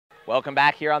Welcome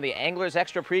back here on the Anglers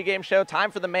Extra pregame show.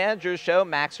 Time for the Manager's Show.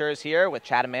 Max Herz here with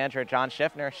Chatham manager John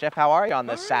Schiffner. Schiff, how are you on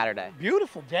this Saturday?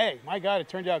 Beautiful day. My God, it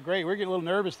turned out great. We were getting a little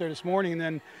nervous there this morning, and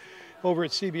then over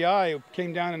at CBI, it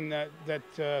came down in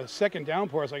that second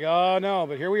downpour. I was like, oh, no,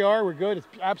 but here we are. We're good. It's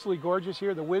absolutely gorgeous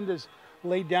here. The wind has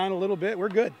laid down a little bit. We're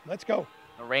good. Let's go.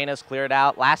 The rain has cleared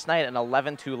out. Last night, an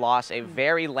 11-2 loss, a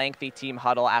very lengthy team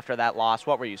huddle after that loss.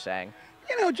 What were you saying?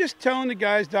 You know, just telling the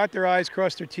guys, dot their I's,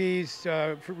 cross their T's,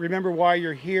 remember why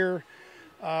you're here.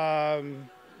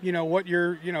 You know what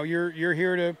you're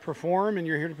here to perform, and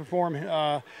you're here to perform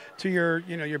to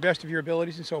your best of your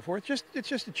abilities and so forth. It's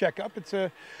just a checkup.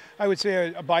 I would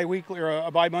say a bi-weekly or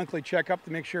a bi-monthly checkup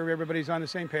to make sure everybody's on the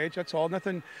same page. That's all.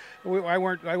 Nothing. I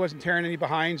wasn't tearing any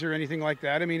behinds or anything like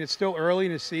that. I mean, it's still early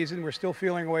in the season. We're still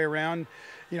feeling our way around,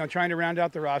 trying to round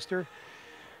out the roster.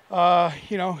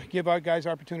 Give our guys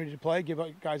opportunity to play, give our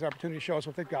guys opportunity to show us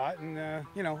what they've got, and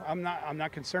I'm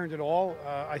not concerned at all.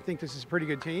 I think this is a pretty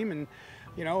good team, and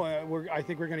I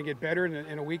think we're going to get better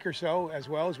in a week or so, as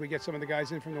well as we get some of the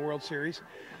guys in from the World Series.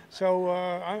 So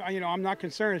I'm not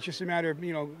concerned. It's just a matter of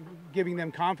giving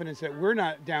them confidence that we're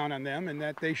not down on them and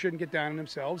that they shouldn't get down on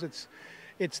themselves.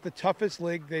 It's the toughest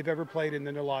league they've ever played in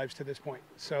their lives to this point.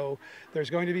 So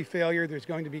there's going to be failure. There's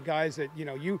going to be guys that,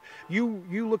 you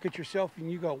look at yourself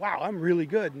and you go, wow, I'm really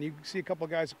good. And you see a couple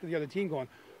of guys from the other team going,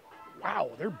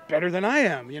 wow, they're better than I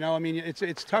am. I mean,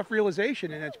 it's tough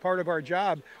realization, and it's part of our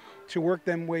job to work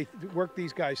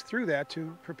these guys through that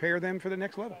to prepare them for the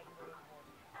next level.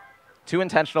 2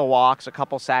 intentional walks, a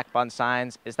couple sack bunt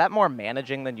signs. Is that more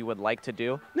managing than you would like to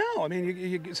do? No, I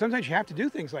mean, sometimes you have to do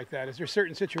things like that. There's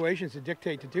certain situations that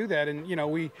dictate to do that, and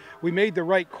we made the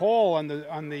right call on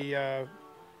the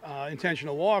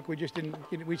intentional walk. We just didn't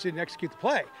execute the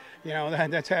play.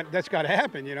 That's got to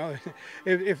happen.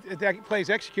 If that play's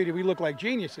executed, we look like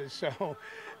geniuses. So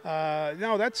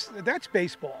no, that's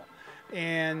baseball.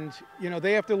 And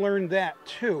they have to learn that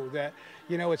too, that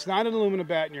it's not an aluminum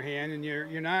bat in your hand, and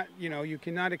you're not you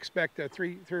cannot expect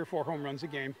three or four home runs a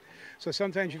game. So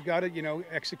sometimes you've got to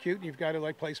execute, and you've got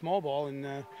to play small ball, and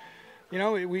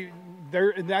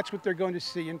and that's what they're going to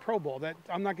see in pro ball. That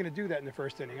I'm not going to do that in the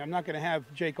first inning. I'm not going to have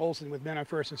Jake Olson with men on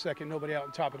first and second, nobody out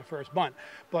on top of the first bunt.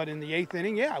 But in the 8th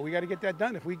inning, yeah, we got to get that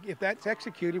done. If that's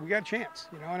executed, we got a chance.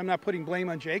 And I'm not putting blame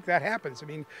on Jake. That happens. I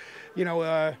mean,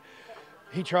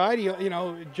 he tried,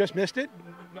 just missed it.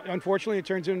 Unfortunately, it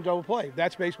turns into a double play.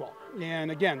 That's baseball. And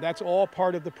again, that's all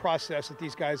part of the process that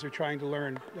these guys are trying to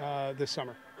learn this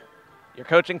summer. You're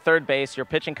coaching third base. Your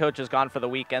pitching coach is gone for the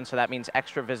weekend, so that means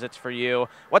extra visits for you.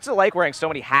 What's it like wearing so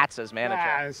many hats as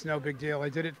manager? It's no big deal. I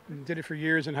did it for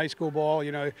years in high school ball.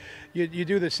 You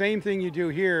do the same thing you do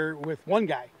here with one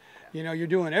guy. You're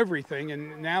doing everything,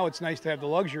 and now it's nice to have the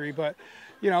luxury, but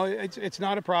it's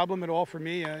not a problem at all for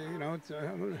me.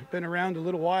 I've been around a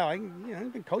little while.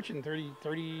 I've been coaching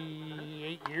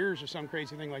 38 years or some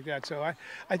crazy thing like that. So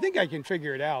I think I can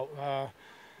figure it out.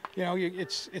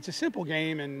 It's a simple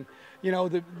game, and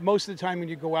most of the time when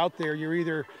you go out there, you're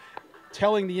either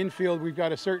telling the infield we've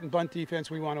got a certain bunt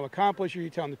defense we want to accomplish, or you're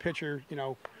telling the pitcher,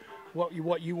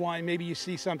 what you want. Maybe you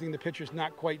see something the pitcher's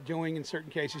not quite doing. In certain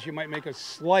cases, you might make a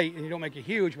slight, and you don't make a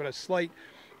huge, but a slight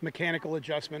mechanical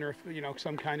adjustment, or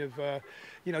some kind of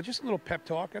just a little pep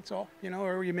talk. That's all.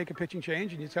 Or you make a pitching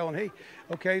change and you tell them, hey,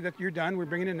 okay, that you're done, we're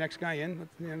bringing the next guy in,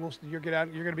 and you're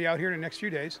going to be out here in the next few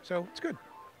days, so it's good.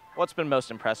 What's been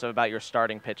most impressive about your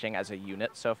starting pitching as a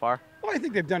unit so far? Well, I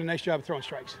think they've done a nice job of throwing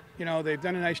strikes. They've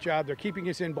done a nice job. They're keeping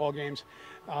us in ball games.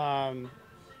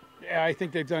 I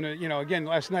think they've done it. Again,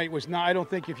 last night was not. I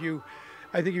think if you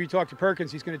talk to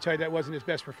Perkins, he's going to tell you that wasn't his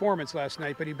best performance last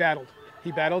night, but he battled.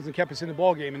 He battled and kept us in the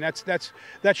ball game, and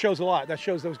that shows a lot. That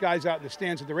shows those guys out in the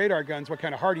stands with the radar guns what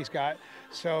kind of heart he's got.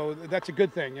 So that's a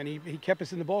good thing, and he kept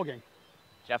us in the ball game.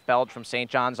 Jeff Belge from St.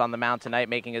 John's on the mound tonight,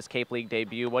 making his Cape League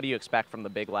debut. What do you expect from the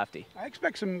big lefty? I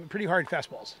expect some pretty hard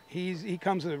fastballs. He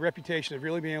comes with a reputation of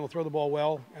really being able to throw the ball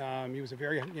well. He was a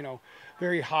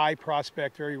very high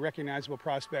prospect, very recognizable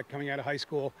prospect coming out of high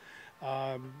school.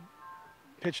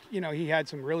 Pitched, he had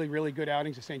some really good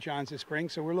outings at St. John's this spring,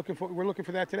 so we're looking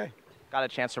for that today. Got a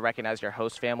chance to recognize your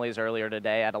host families earlier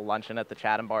today at a luncheon at the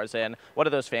Chatham Bars Inn. What do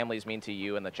those families mean to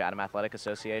you and the Chatham Athletic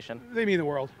Association? They mean the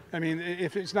world. I mean,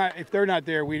 if they're not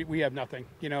there, we have nothing.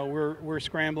 We're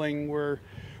scrambling. We're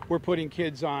putting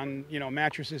kids on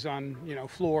mattresses on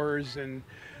floors, and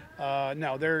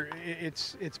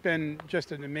it's been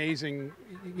just an amazing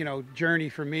journey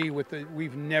for me.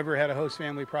 We've never had a host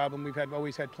family problem. We've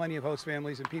always had plenty of host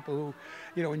families and people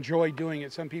who enjoy doing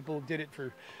it. Some people did it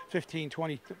for 15,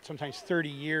 20, sometimes 30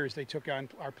 years. They took on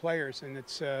our players, and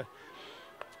it's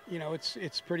you know,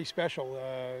 it's pretty special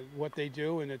what they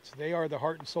do, and they are the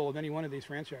heart and soul of any one of these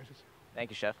franchises.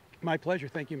 Thank you, Schiff. My pleasure.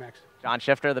 Thank you, Max. John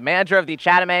Schiffner, the manager of the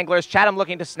Chatham Anglers. Chatham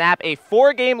looking to snap a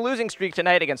 4-game losing streak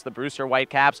tonight against the Brewster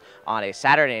Whitecaps on a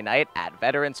Saturday night at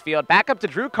Veterans Field. Back up to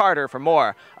Drew Carter for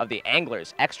more of the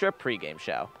Anglers Extra pregame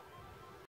show.